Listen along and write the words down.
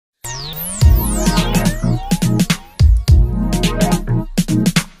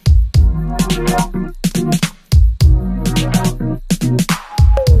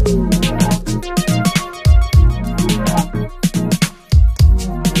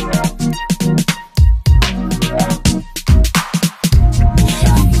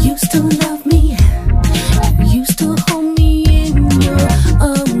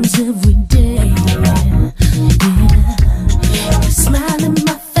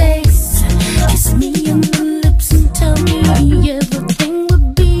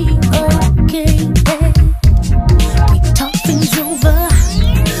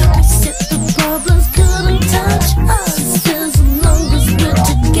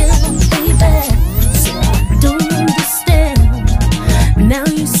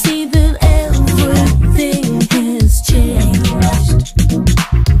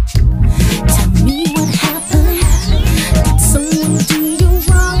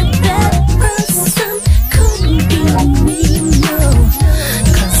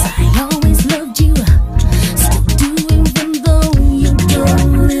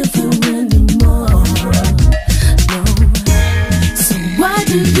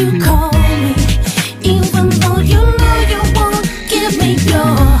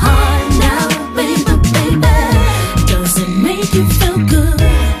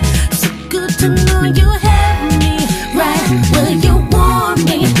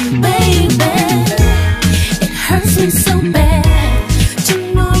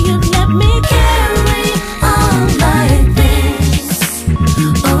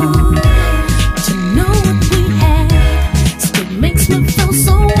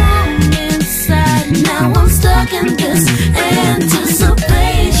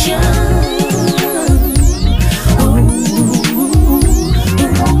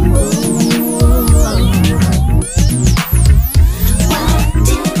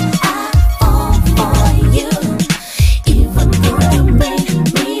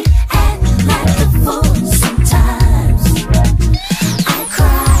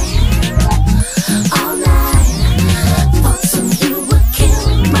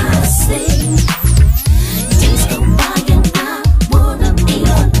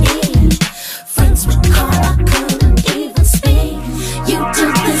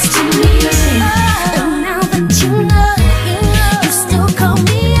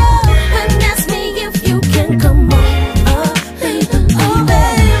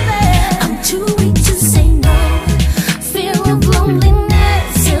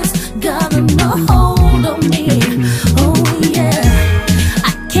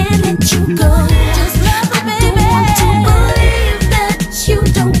you go. Just love me, baby. I don't want to believe that you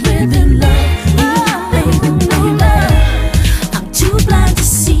don't really love me, baby, baby. I'm too blind to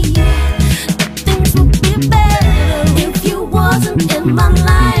see that things would be better if you wasn't in my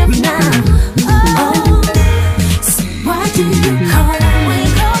life now. So why do you call me,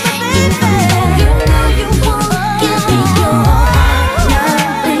 baby? You know you won't give me your heart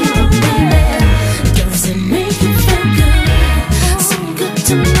now, baby, baby. Does it make you feel good? So good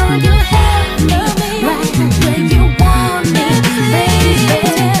to know you have